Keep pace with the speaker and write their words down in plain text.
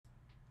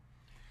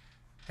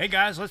Hey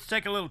guys, let's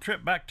take a little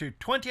trip back to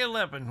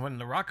 2011 when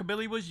the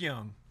rockabilly was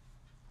young.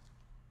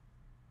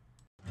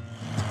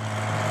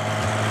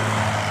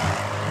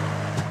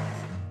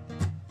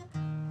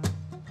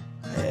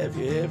 Have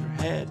you ever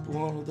had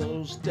one of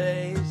those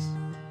days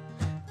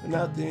when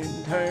nothing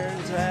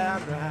turns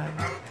out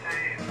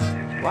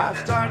right?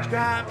 Wife starts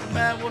griping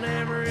about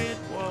whatever it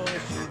was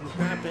she was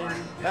griping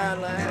about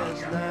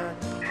last night.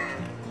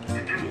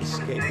 You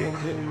escape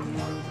into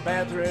the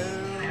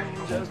bathroom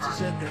just to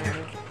sit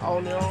there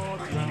on your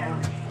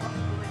throne.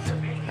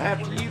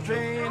 After you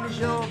finish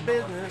your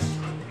business,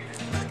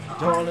 the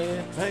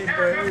toilet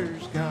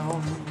paper's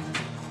gone.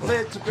 Well,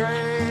 it's a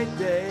great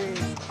day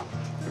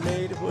for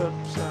me to whoop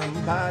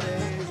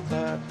somebody's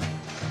butt.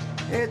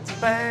 It's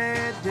a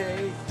bad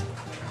day.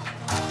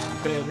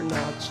 You better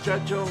not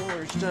strut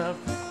your stuff.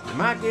 You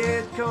might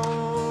get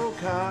cold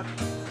cocked.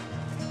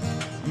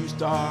 You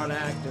start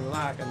acting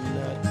like a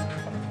nut.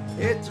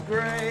 It's a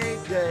great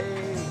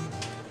day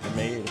for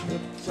me to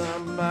whoop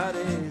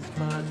somebody's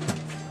butt.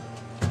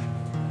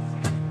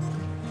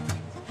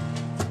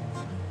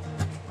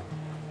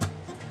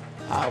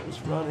 I was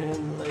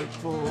running late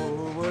for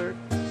work,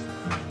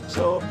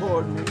 so I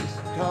poured me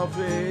some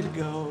coffee to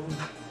go.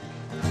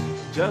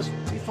 Just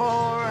before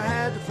I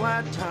had the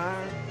flat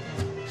tire,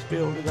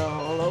 spilled it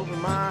all over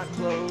my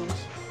clothes.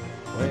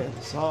 When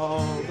I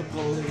saw the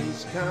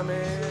police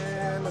coming,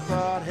 I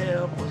thought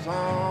help was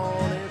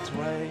on its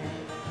way.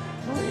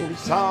 When he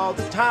saw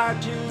the tire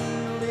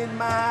tool in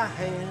my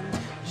hand,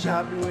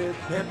 shot me with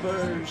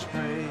pepper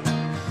spray.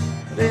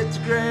 But it's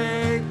a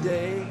great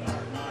day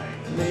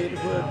for me to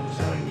put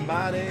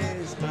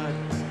somebody's butt.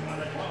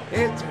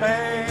 It's a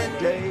bad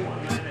day.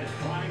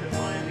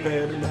 You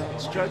better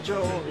not strut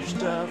your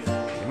stuff.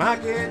 You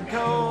might get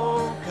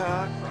cold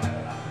cocked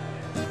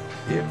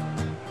if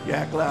you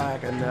act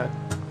like a nut.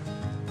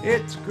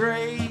 It's a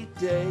great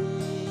day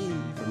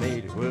for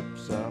me to whoop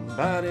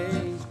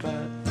somebody's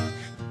butt.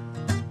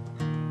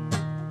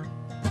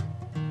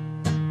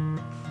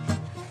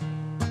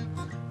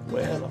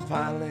 Well, I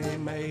finally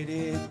made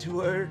it to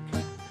work.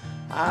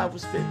 I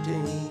was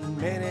 15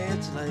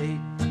 minutes late.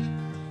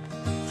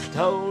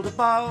 Told the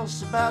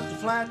boss about the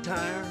flat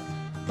tire,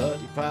 but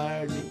he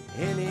fired me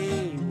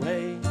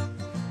anyway.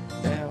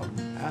 Now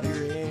I'm out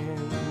here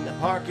in the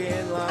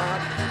parking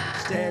lot,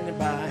 standing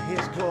by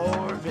his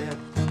Corvette.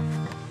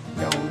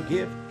 Gonna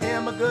give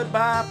him a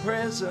goodbye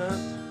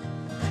present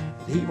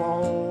that he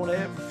won't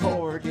ever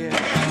forget.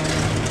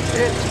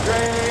 It's a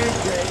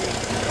great day.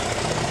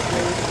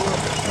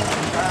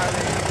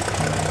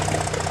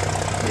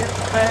 It's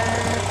a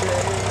bad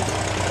day.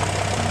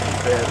 You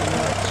better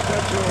not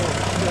strut your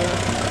stuff.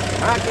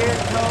 I get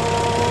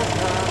cold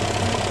cocked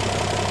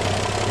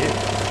if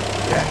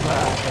you act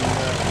like a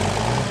nut.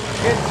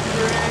 It's a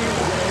great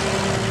day.